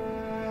手，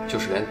就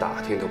是连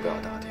打听都不要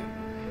打听。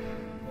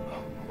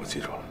我记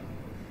住了。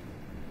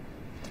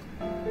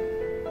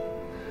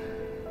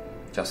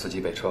叫司机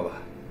备车吧，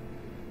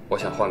我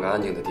想换个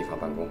安静的地方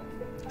办公，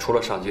除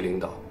了上级领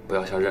导，不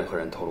要向任何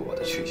人透露我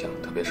的去向，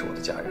特别是我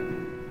的家人。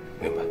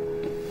明白。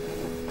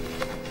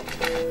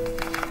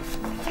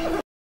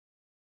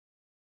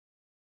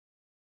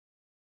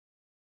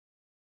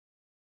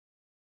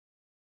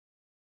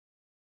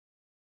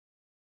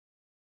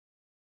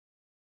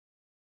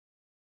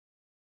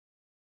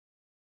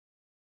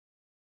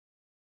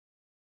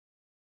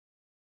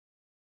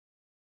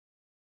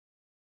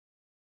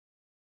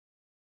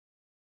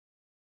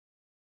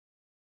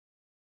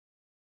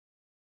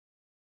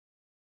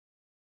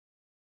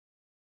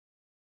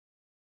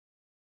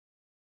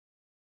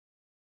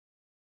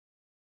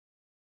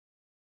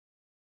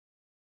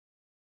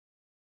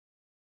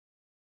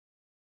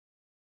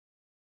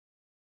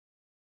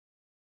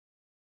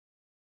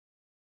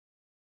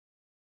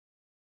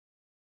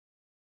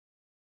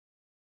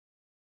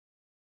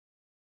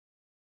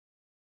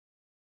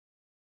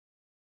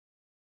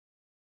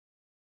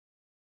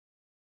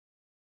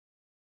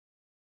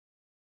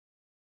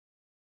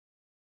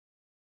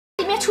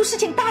里面出事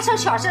情，大事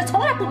小事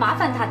从来不麻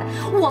烦他的，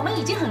我们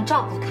已经很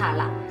照顾他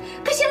了。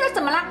可现在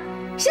怎么了？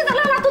现在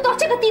拉拉都到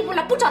这个地步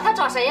了，不找他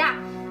找谁呀？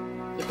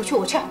你不去，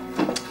我去。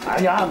哎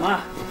呀妈！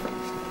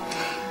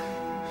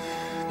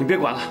你别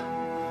管了，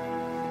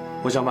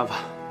我想办法。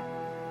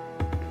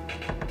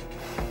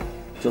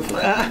就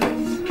哎，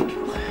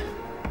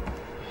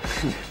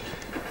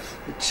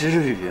至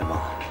于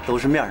吗？都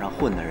是面上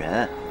混的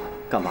人，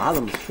干嘛这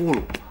么粗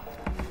鲁？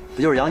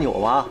不就是洋酒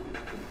吗？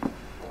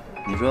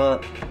你说。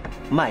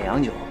卖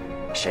洋酒，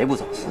谁不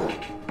走私？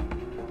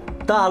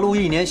大陆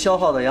1年消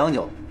耗的洋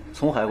酒，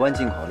从海关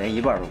进口连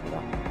1半都不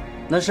到，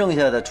那剩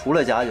下的除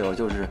了假酒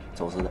就是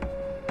走私的。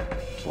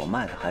我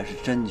卖的还是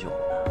真酒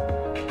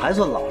呢，还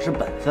算老实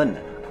本分的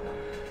呢。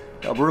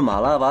要不是马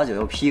拉把酒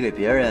又批给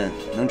别人，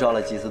能招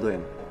来缉私队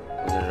吗？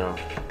吴先生，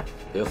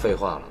别废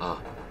话了啊！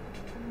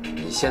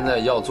你现在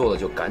要做的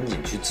就赶紧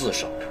去自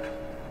首，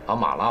把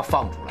马拉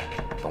放出来，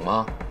懂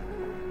吗？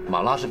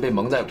马拉是被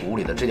蒙在鼓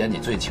里的，这点你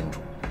最清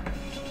楚。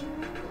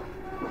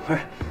不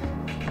是，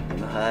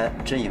你们还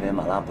真以为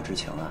马拉不知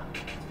情啊？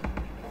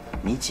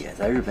你姐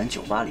在日本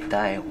酒吧里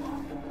待过，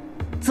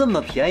这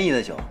么便宜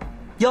的酒，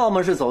要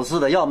么是走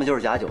私的，要么就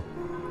是假酒，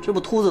这不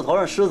秃子头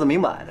上虱子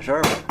明摆的事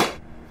儿吗？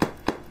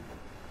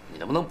你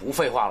能不能不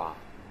废话了？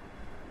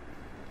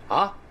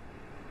啊，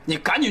你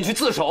赶紧去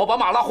自首，把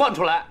马拉换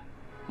出来。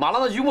马拉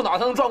的榆木脑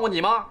袋能撞过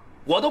你吗？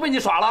我都被你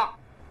耍了。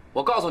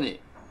我告诉你，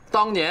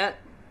当年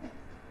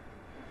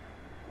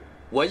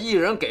我一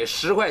人给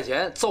10块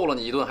钱揍了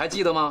你一顿，还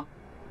记得吗？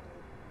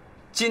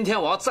今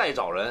天我要再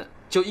找人，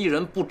就一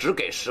人不只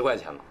给10块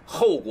钱了，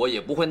后果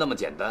也不会那么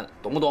简单，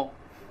懂不懂？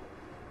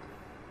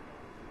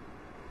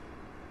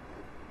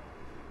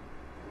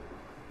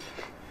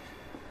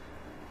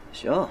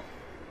行，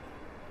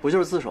不就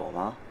是自首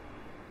吗？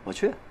我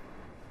去。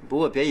不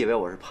过别以为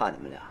我是怕你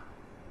们俩，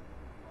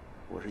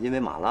我是因为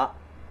马拉，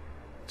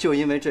就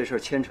因为这事儿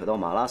牵扯到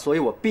马拉，所以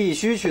我必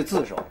须去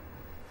自首。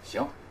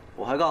行，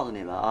我还告诉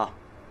你们啊，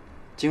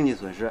经济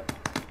损失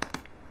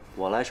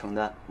我来承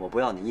担，我不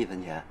要你1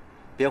分钱。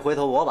别回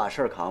头我把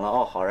事儿扛了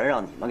哦，好人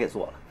让你们给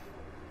做了。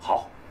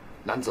好，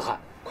男子汉，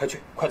快去，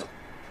快走，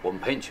我们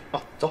陪你去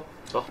啊，走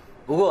走。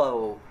不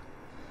过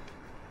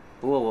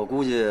我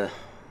估计，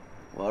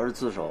我要是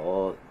自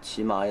首，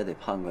起码也得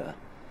判个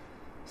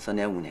3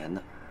年5年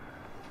的。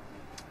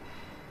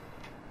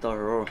到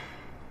时候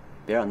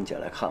别让你姐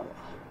来看我，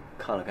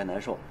看了该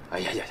难受。哎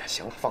呀呀呀，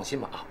行了，放心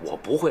吧啊，我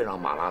不会让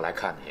马拉来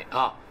看你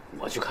啊，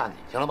我去看你，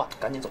行了吧？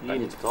赶紧走，赶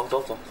紧走，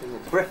走走。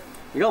不是，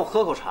你让我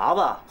喝口茶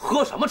吧？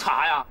喝什么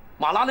茶呀？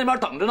马拉那边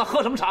等着呢，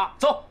喝什么茶？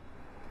走。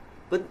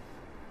不，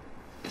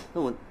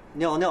那我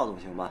尿尿总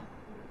行吧？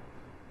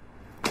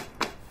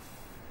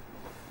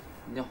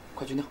尿，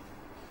快去尿。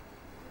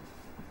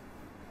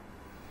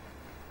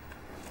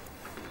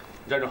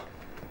你站住！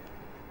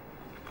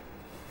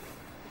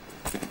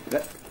来，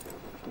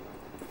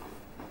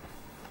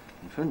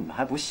你说你们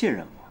还不信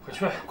任我？快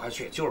去，快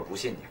去，就是不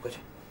信你，快去。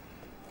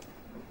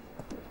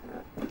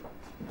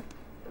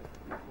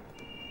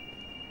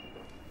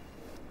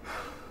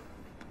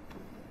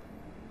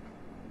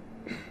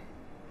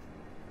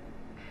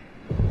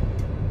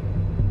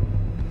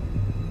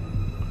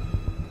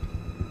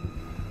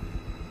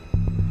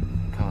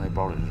看看那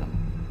包里是什么？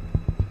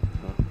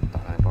打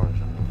开那包里是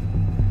什么？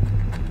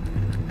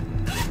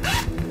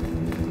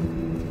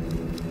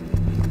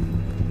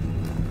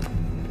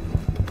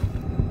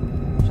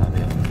傻逼，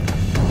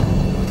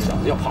小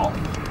子要跑！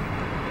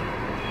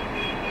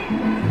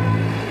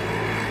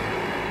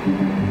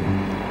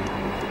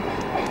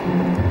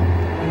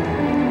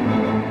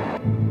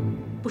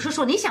不是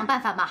说你想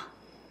办法吗？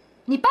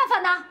你办法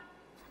呢？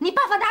你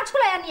办法拿出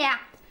来呀你！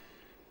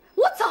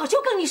我早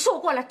就跟你说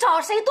过了，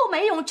找谁都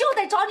没用，就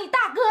得找你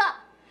大哥。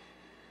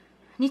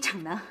你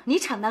逞能，你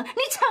逞能，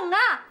你逞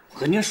啊！我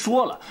跟您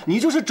说了，你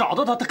就是找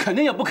到他，他肯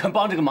定也不肯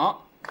帮这个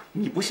忙。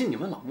你不信，你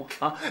问老莫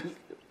啊。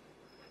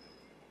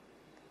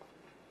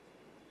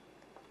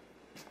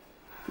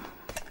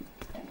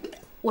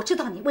我知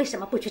道你为什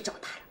么不去找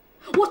他了，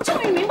我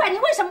终于明白你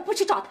为什么不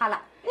去找他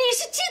了。你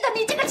是记得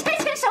你这个拆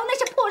迁手那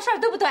些破事儿，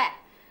对不对？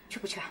去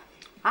不去？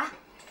啊？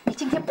你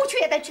今天不去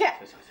也得去。行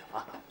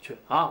啊，去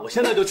啊！我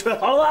现在就去，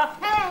好了吧？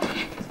哎，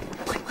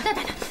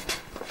等，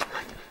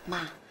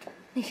妈，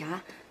那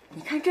啥，你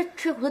看这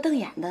吹胡子瞪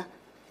眼的，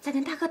再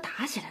跟大哥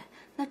打起来，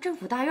那政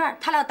府大院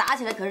他俩打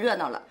起来可热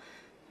闹了。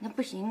那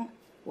不行，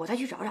我再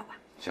去找找吧。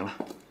行了，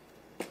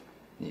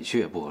你去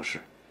也不合适。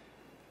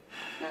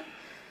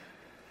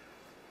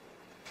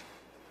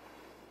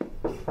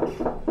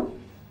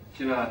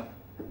进来。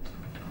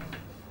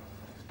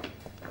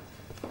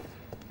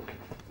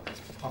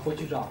啊，副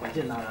局长，文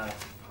件拿来了。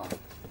好，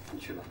你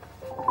去吧。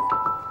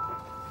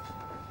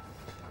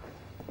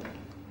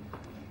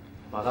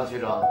马大局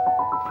长。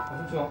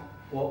副局长，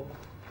我。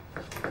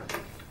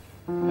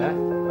哎，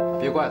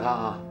别怪他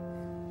啊，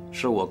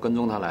是我跟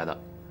踪他来的，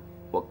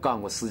我干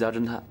过私家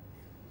侦探。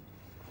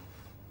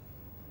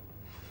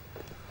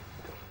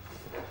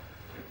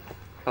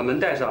把门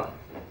带上。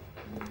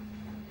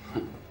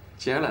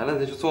既然来了，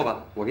那就坐吧，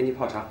我给你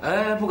泡茶。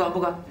哎，不敢，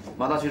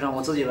马大局长，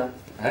我自己来。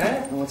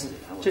哎，我自己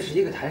来。这是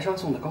一个台商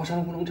送的高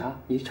山乌龙茶，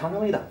你尝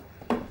尝味道。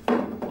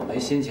我没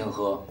心情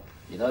喝，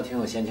你倒挺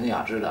有闲情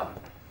雅致的。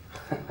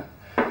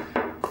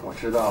我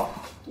知道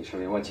你是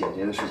为我姐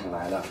姐的事情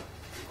来的，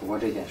不过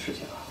这件事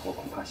情啊，我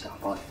恐怕想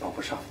帮也帮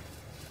不上。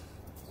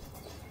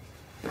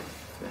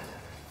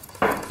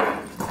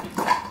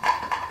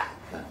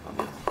来，马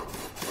明，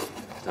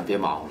咱别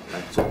忙活了，来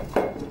坐。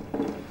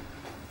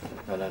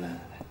来，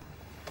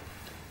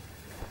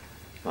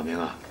马明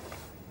啊，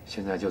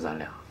现在就咱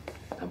俩，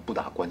咱不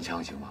打官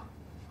腔行吗？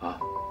啊，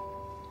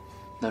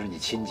那是你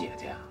亲姐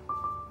姐啊，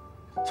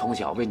从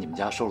小为你们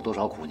家受了多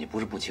少苦，你不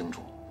是不清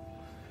楚。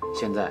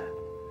现在，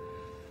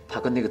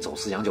她跟那个走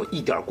私洋酒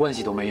一点关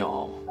系都没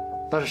有，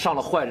那是上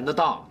了坏人的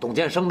当。董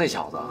建生那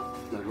小子。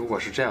那如果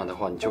是这样的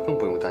话，你就更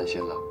不用担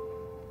心了。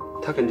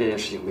他跟这件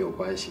事情没有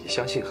关系，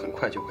相信很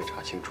快就会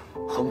查清楚。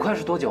很快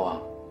是多久啊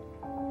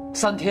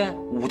？3天、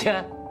5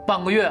天、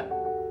半个月？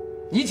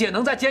你姐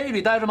能在监狱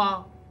里待着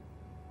吗？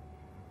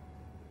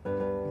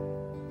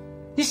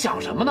你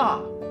想什么呢？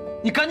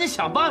你赶紧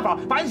想办法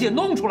把你姐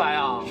弄出来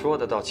啊！说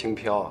得倒轻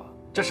飘啊，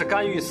这是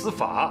干预司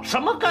法。什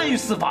么干预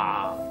司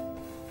法？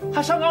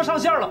还上纲上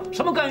线了？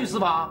什么干预司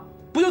法？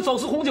不就走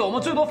私红酒吗？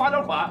最多罚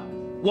点款，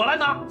我来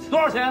拿，多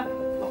少钱？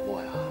老莫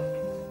呀，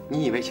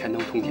你以为钱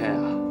能通天呀？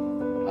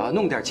啊，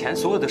弄点钱，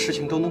所有的事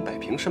情都能摆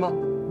平是吗？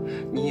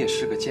你也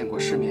是个见过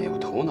世面、有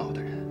头脑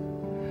的人，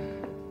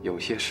有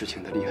些事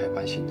情的利害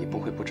关系你不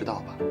会不知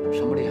道吧？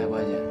什么利害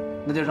关系？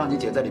那就让你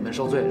姐在里面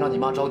受罪，让你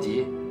妈着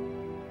急。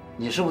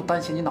你是不是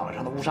担心你脑袋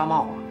上的乌纱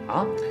帽啊？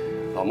啊，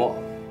老莫，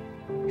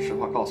实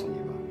话告诉你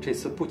吧，这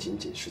次不仅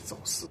仅是走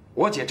私，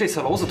我姐这次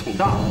篓子捅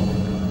大了。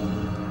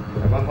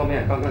海关方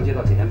面刚刚接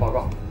到检验报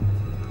告，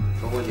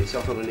说我姐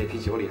销售的那批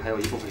酒里还有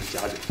一部分是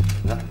假酒。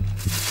啊，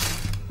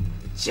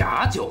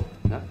假酒？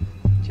啊，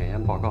检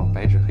验报告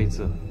白纸黑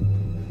字。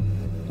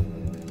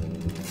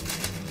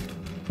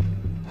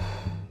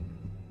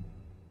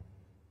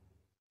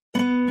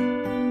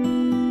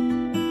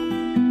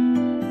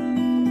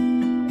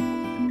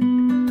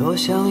多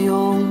想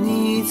拥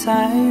你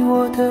在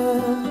我的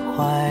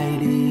怀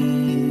里，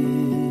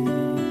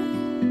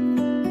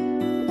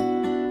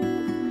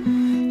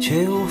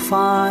却无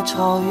法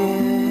超越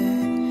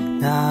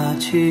那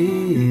距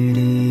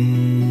离。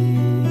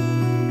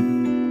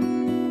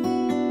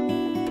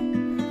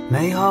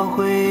美好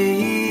回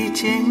忆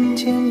渐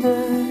渐地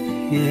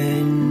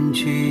远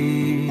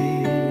去，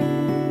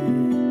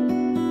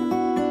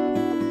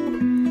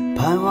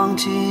盼望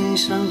今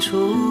生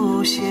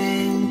出现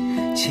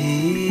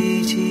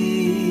奇迹。